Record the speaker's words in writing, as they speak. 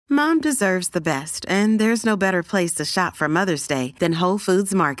Mom deserves the best, and there's no better place to shop for Mother's Day than Whole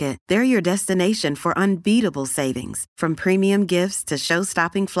Foods Market. They're your destination for unbeatable savings, from premium gifts to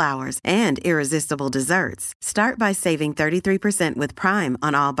show-stopping flowers and irresistible desserts. Start by saving 33% with Prime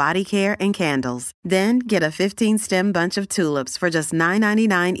on all body care and candles. Then get a 15-stem bunch of tulips for just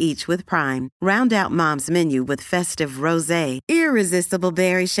 $9.99 each with Prime. Round out Mom's menu with festive rosé, irresistible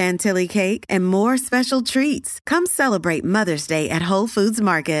berry chantilly cake, and more special treats. Come celebrate Mother's Day at Whole Foods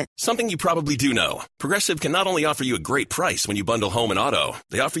Market. Something you probably do know. Progressive can not only offer you a great price when you bundle home and auto,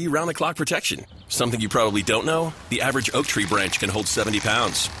 they offer you round-the-clock protection. Something you probably don't know, the average oak tree branch can hold 70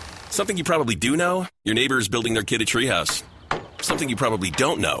 pounds. Something you probably do know, your neighbor is building their kid a treehouse. Something you probably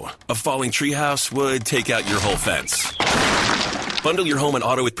don't know, a falling treehouse would take out your whole fence. Bundle your home and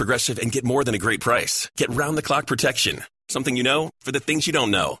auto with Progressive and get more than a great price. Get round-the-clock protection. Something you know for the things you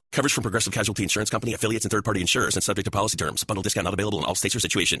don't know. Coverage from Progressive Casualty Insurance Company, affiliates, and third-party insurers and subject to policy terms. Bundle discount not available in all states or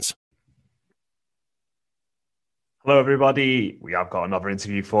situations. Hello, everybody. We have got another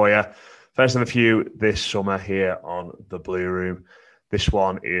interview for you. First of a few this summer here on the Blue Room. This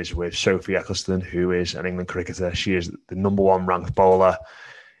one is with Sophie Ecclestone, who is an England cricketer. She is the number one ranked bowler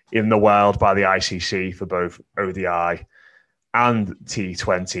in the world by the ICC for both ODI and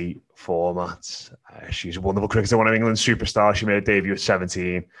T20 formats. She's a wonderful cricketer, one of England's superstars. She made a debut at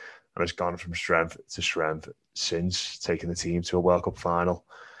 17 and has gone from strength to strength since, taking the team to a World Cup final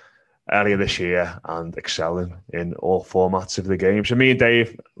earlier this year and excelling in all formats of the game. So me and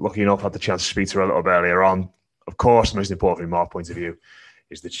Dave, lucky enough, had the chance to speak to her a little bit earlier on. Of course, the most important from our point of view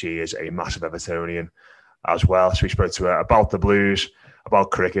is that she is a massive Evertonian as well. So we spoke to her about the Blues,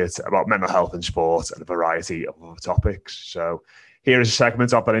 about cricket, about mental health in sport, and a variety of other topics. So here is a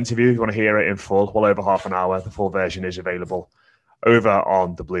segment of that interview. If you want to hear it in full, well over half an hour, the full version is available over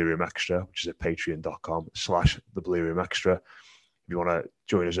on the Blue Room Extra, which is at patreon.com/the Blue Room Extra. If you want to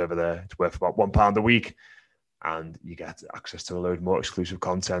join us over there, it's worth about £1 a week, and you get access to a load more exclusive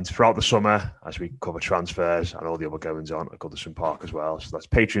content throughout the summer as we cover transfers and all the other goings on at Goodison Park as well. So that's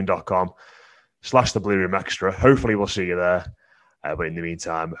patreon.com/the Blue Room Extra. Hopefully we'll see you there. But in the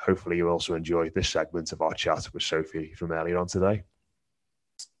meantime, hopefully you also enjoy this segment of our chat with Sophie from earlier on today.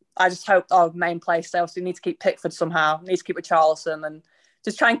 I just hope our main players stay. Obviously, we need to keep Pickford somehow. We need to keep Richarlison and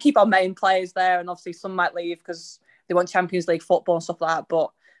just try and keep our main players there. And obviously, some might leave because they want Champions League football and stuff like that. But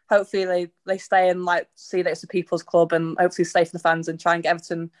hopefully, they stay and see that it's a people's club and hopefully stay for the fans and try and get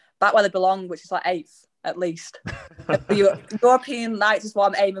Everton back where they belong, which is 8th at least. European nights is what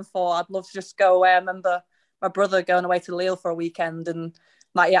I'm aiming for. I'd love to just go away. I remember my brother going away to Lille for a weekend and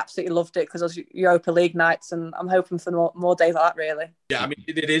he absolutely loved it because it was Europa League nights, and I'm hoping for more days like that, really. Yeah, I mean,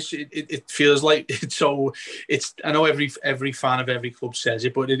 it feels like it's I know every fan of every club says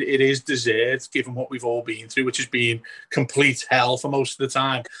it, but it is deserved given what we've all been through, which has been complete hell for most of the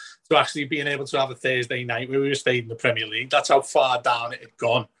time. So actually being able to have a Thursday night where we were staying in the Premier League, that's how far down it had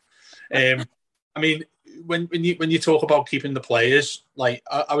gone. I mean, when you talk about keeping the players,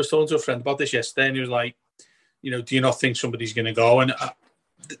 I was talking to a friend about this yesterday, and he was like, do you not think somebody's going to go? And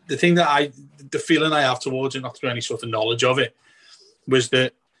the feeling I have towards it, not through any sort of knowledge of it, was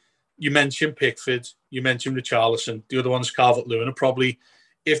that you mentioned Pickford, you mentioned Richarlison, the other one's Calvert-Lewin, and probably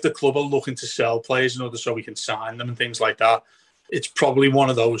if the club are looking to sell players in order so we can sign them and things like that, it's probably one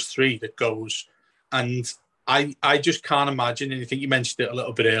of those three that goes. And I just can't imagine, and I think you mentioned it a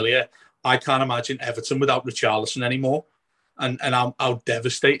little bit earlier, I can't imagine Everton without Richarlison anymore. And how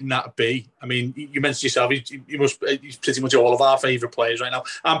devastating that would be. I mean, you mentioned yourself, he's pretty much all of our favourite players right now.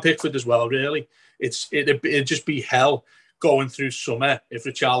 And Pickford as well, really. It'd just be hell going through summer if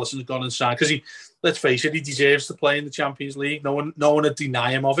Richarlison's gone and signed. Because let's face it, he deserves to play in the Champions League. No one would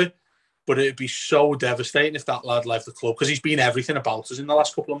deny him of it. But it'd be so devastating if that lad left the club, because he's been everything about us in the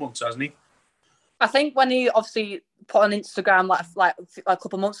last couple of months, hasn't he? I think when he obviously put on Instagram like a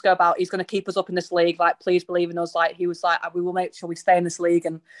couple of months ago about he's going to keep us up in this league, please believe in us. He was like, we will make sure we stay in this league,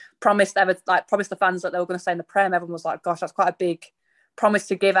 and promised the fans that they were going to stay in the Prem. Everyone was like, gosh, that's quite a big promise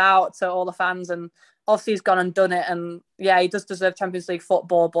to give out to all the fans. And obviously he's gone and done it. And yeah, he does deserve Champions League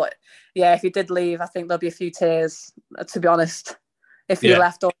football. But yeah, if he did leave, I think there'll be a few tears, to be honest, if he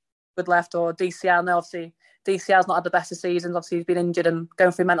left or DCL. No, obviously DCL's not had the best of seasons. Obviously, he's been injured and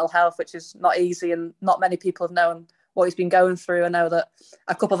going through mental health, which is not easy, and not many people have known what he's been going through. I know that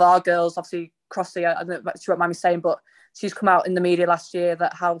a couple of our girls, obviously Crossy, I don't know, she won't mind me saying, but she's come out in the media last year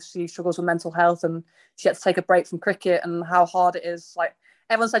that how she struggles with mental health and she had to take a break from cricket and how hard it is.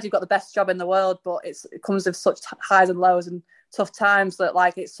 Everyone says you've got the best job in the world, but it comes with such highs and lows and tough times that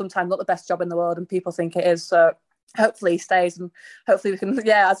it's sometimes not the best job in the world and people think it is. So hopefully he stays, and hopefully we can, as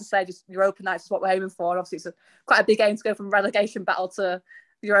I say, just Europa nights is what we're aiming for. And obviously it's quite a big aim to go from relegation battle to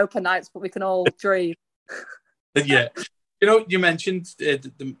Europa nights, but we can all dream. Yeah. You mentioned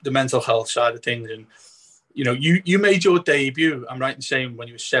the mental health side of things, and you made your debut, I'm right in saying, when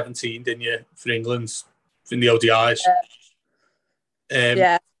you were 17, didn't you, for England in the ODIs?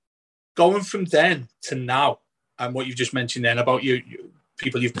 Yeah. Going from then to now, and what you've just mentioned then about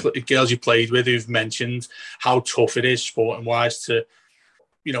girls you've played with, who've mentioned how tough it is sporting wise to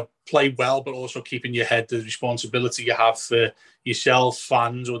play well, but also keeping your head, the responsibility you have for yourself,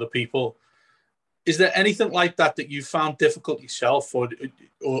 fans, other people. Is there anything like that you found difficult yourself, or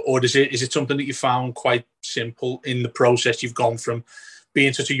is it something that you found quite simple in the process? You've gone from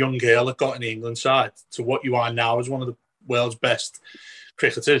being such a young girl that got in the England side to what you are now as one of the world's best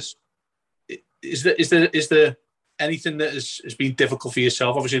cricketers. Is there anything that has been difficult for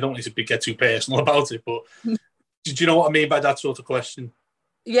yourself? Obviously, I don't want you to get too personal about it, but do you know what I mean by that sort of question?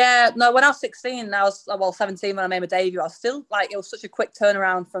 Yeah, no, when I was 16, 17 when I made my debut, I was still it was such a quick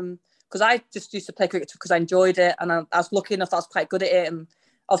turnaround because I just used to play cricket because I enjoyed it, and I was lucky enough that I was quite good at it, and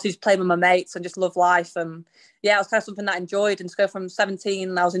obviously just playing with my mates and just love life. And yeah, it was kind of something that I enjoyed. And to go from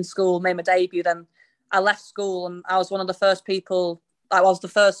 17, I was in school, made my debut, then I left school, and I was one of the first people. I was the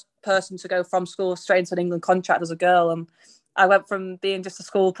first person to go from school straight into an England contract as a girl, and I went from being just a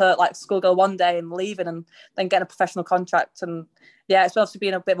schoolgirl one day and leaving, and then getting a professional contract. And yeah, it's obviously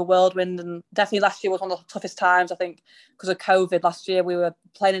been a bit of a whirlwind, and definitely last year was one of the toughest times, I think, because of COVID. Last year we were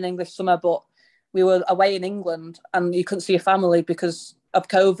playing in English summer, but we were away in England, and you couldn't see your family because of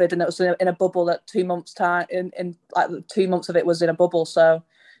COVID, and it was in a bubble at 2 months' time. In 2 months of it was in a bubble, so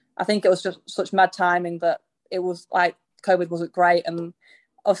I think it was just such mad timing that it was COVID wasn't great, and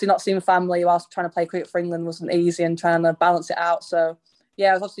obviously not seeing family whilst trying to play cricket for England wasn't easy, and trying to balance it out. So yeah,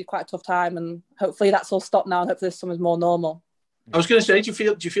 it was obviously quite a tough time, and hopefully that's all stopped now, and hopefully this summer's more normal. I was going to say, do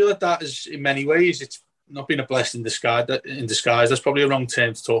you feel that is in many ways it's not been a blessing in disguise? That's probably a wrong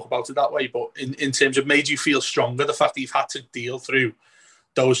term to talk about it that way, but in terms of made you feel stronger, the fact that you've had to deal through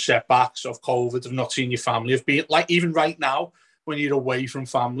those setbacks of COVID, of not seeing your family, of being even right now when you're away from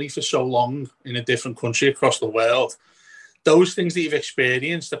family for so long in a different country across the world. Those things that you've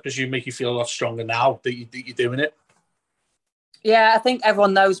experienced, I presume, make you feel a lot stronger now that you're doing it. Yeah, I think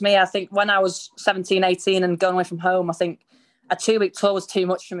everyone knows me. I think when I was 17, 18 and going away from home, I think a 2-week tour was too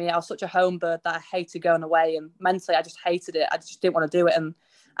much for me. I was such a home bird that I hated going away, and mentally I just hated it. I just didn't want to do it. And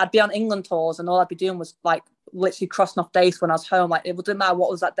I'd be on England tours, and all I'd be doing was literally crossing off days when I was home. It wouldn't matter what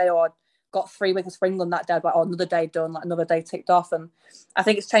was that day, or I'd got 3 wickets for England that day, but another day done, another day ticked off. And I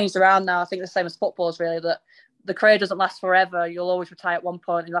think it's changed around now. I think the same as football is really that the career doesn't last forever. You'll always retire at one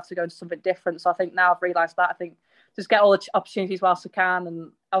point, and you'll have to go into something different. So I think now I've realised that. I think just get all the opportunities whilst I can,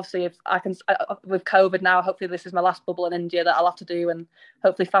 and obviously if I can, with COVID now, hopefully this is my last bubble in India that I'll have to do, and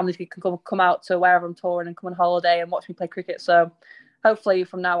hopefully families can come out to wherever I'm touring and come on holiday and watch me play cricket. So hopefully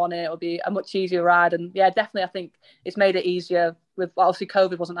from now on it'll be a much easier ride. And yeah, definitely I think it's made it easier. With obviously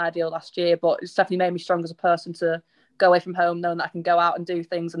COVID wasn't ideal last year, but it's definitely made me stronger as a person to go away from home, knowing that I can go out and do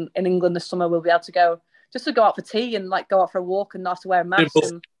things. And in England this summer we'll be able to go out for tea and go out for a walk and not have to wear a mask.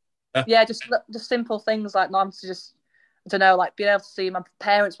 And yeah, just simple things not having to just, I don't know, being able to see my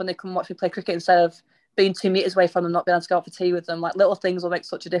parents when they come watch me play cricket instead of being 2 meters away from them, not being able to go out for tea with them. Little things will make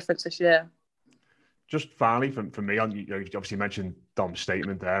such a difference this year. Just finally, for me, you obviously mentioned Dom's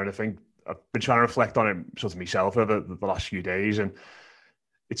statement there, and I think I've been trying to reflect on it sort of myself over the last few days, and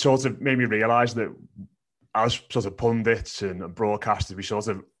it sort of made me realise that as sort of pundits and broadcasters, we sort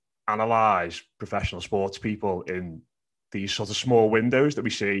of analyse professional sports people in these sort of small windows that we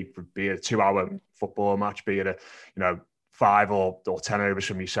see, be it a 2-hour football match, be it a 5 or 10 overs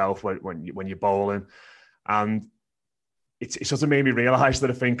from yourself when you're bowling. And it sort of made me realise that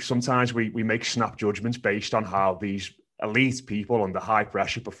I think sometimes we make snap judgments based on how these elite people under high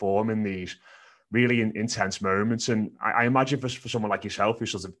pressure perform in these really intense moments. And I imagine for someone like yourself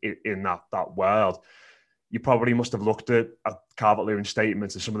who's sort of in that world, you probably must have looked at Calvert-Lewin's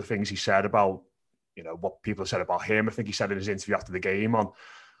statements and some of the things he said about, what people have said about him. I think he said in his interview after the game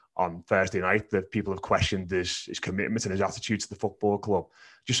on Thursday night that people have questioned his commitment and his attitude to the football club.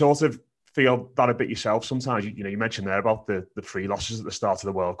 Do you sort of feel that a bit yourself sometimes? You mentioned there about the 3 losses at the start of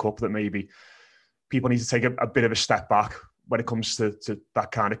the World Cup, that maybe people need to take a bit of a step back when it comes to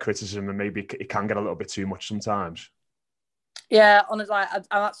that kind of criticism, and maybe it can get a little bit too much sometimes. Yeah, honestly, I'm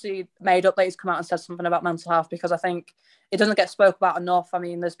actually made up that he's come out and said something about mental health, because I think it doesn't get spoke about enough. I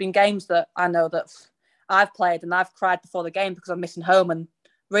mean, there's been games that I know that I've played and I've cried before the game because I'm missing home and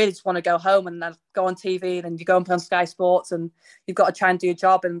really just want to go home, and then go on TV, and then you go and play on Sky Sports, and you've got to try and do your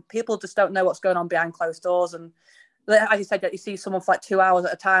job, and people just don't know what's going on behind closed doors. And as you said, you see someone for 2 hours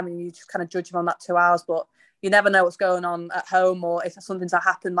at a time and you just kind of judge them on that 2 hours, but you never know what's going on at home, or if something's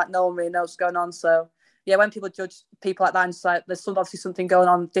happened, like no one really knows what's going on. So yeah, when people judge people like that, and just like there's obviously something going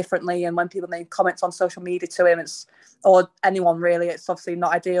on differently, and when people make comments on social media to him, or anyone really, it's obviously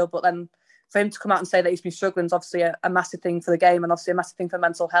not ideal. But then for him to come out and say that he's been struggling is obviously a massive thing for the game, and obviously a massive thing for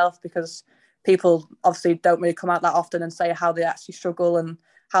mental health, because people obviously don't really come out that often and say how they actually struggle and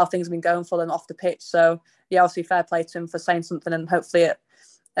how things have been going for them off the pitch. So yeah, obviously fair play to him for saying something, and hopefully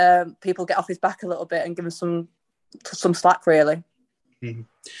people get off his back a little bit and give him some slack, really. Mm-hmm.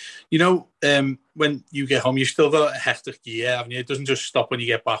 You know, when you get home, you still got a hectic year, haven't you? It doesn't just stop when you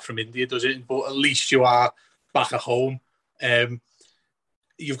get back from India, does it? But at least you are back at home.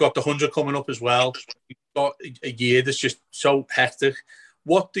 You've got the 100 coming up as well. You've got a year that's just so hectic.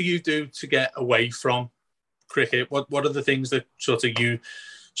 What do you do to get away from cricket? What are the things that sort of you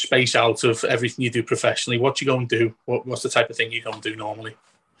space out of everything you do professionally? What do you go and do? What's the type of thing you go and do normally?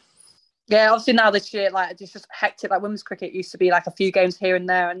 Yeah, obviously now this year, like it's just hectic. Like women's cricket used to be like a few games here and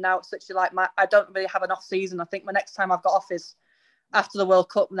there, and now it's literally like I don't really have an off season. I think my next time I've got off is after the World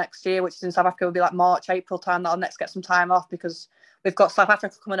Cup next year, which is in South Africa, will be like March, April time that I'll next get some time off, because we've got South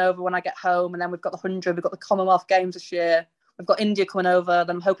Africa coming over when I get home, and then we've got the 100, we've got the Commonwealth Games this year, we've got India coming over,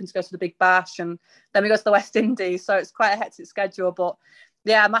 then I'm hoping to go to the Big Bash, and then we go to the West Indies. So it's quite a hectic schedule, but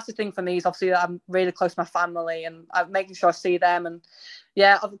yeah, a massive thing for me is obviously that I'm really close to my family, and I'm making sure I see them. And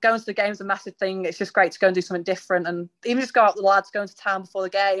yeah, going to the game is a massive thing. It's just great to go and do something different, and even just go out with the lads, go into town before the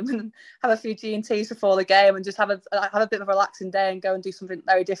game and have a few G&Ts before the game, and just have a bit of a relaxing day and go and do something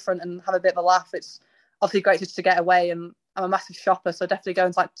very different and have a bit of a laugh. It's obviously great just to get away, and I'm a massive shopper, so definitely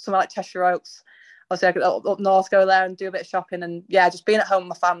going to like somewhere like Cheshire Oaks. Obviously, I could up north, go there and do a bit of shopping, and yeah, just being at home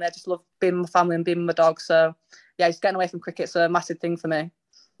with my family. I just love being with my family and being with my dog. So yeah, just getting away from cricket's a massive thing for me.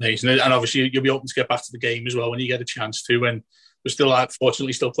 Nice. And obviously you'll be open to get back to the game as well when you get a chance to, when we're still,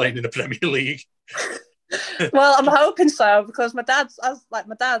 fortunately, still playing in the Premier League. Well, I'm hoping so, because my dad's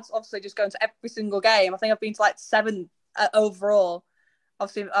obviously just going to every single game. I think I've been to like 7 overall.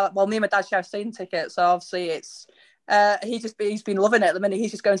 Obviously, me and my dad share a season ticket, so obviously it's he's been loving it at the minute.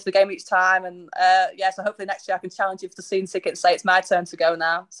 He's just going to the game each time, and so hopefully next year I can challenge you for the season ticket and say it's my turn to go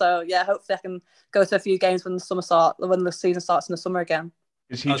now. So yeah, hopefully I can go to a few games when the season starts in the summer again.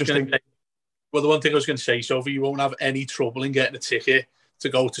 Is he just well, the one thing I was going to say, Sophie, you won't have any trouble in getting a ticket to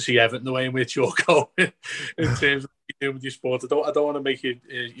go to see Everton the way in which you're going in terms of what you do with your sport. I don't want to make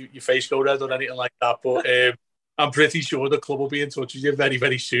your face go red or anything like that, but I'm pretty sure the club will be in touch with you very,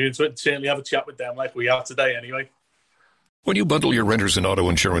 very soon. So certainly have a chat with them like we have today anyway. When you bundle your renters and auto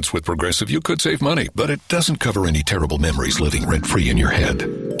insurance with Progressive, you could save money, but it doesn't cover any terrible memories living rent-free in your head.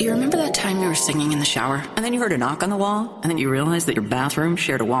 You remember that time you were singing in the shower, and then you heard a knock on the wall, and then you realized that your bathroom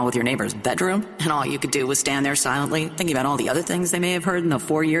shared a wall with your neighbor's bedroom, and all you could do was stand there silently, thinking about all the other things they may have heard in the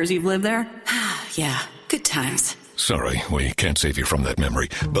 4 years you've lived there? Yeah, good times. Sorry, we can't save you from that memory,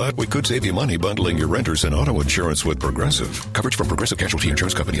 but we could save you money bundling your renters and auto insurance with Progressive. Coverage from Progressive Casualty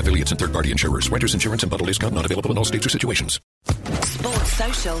Insurance Company, affiliates, and third-party insurers. Renters insurance and bundle discount not available in all states or situations. Sports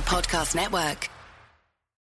Social Podcast Network.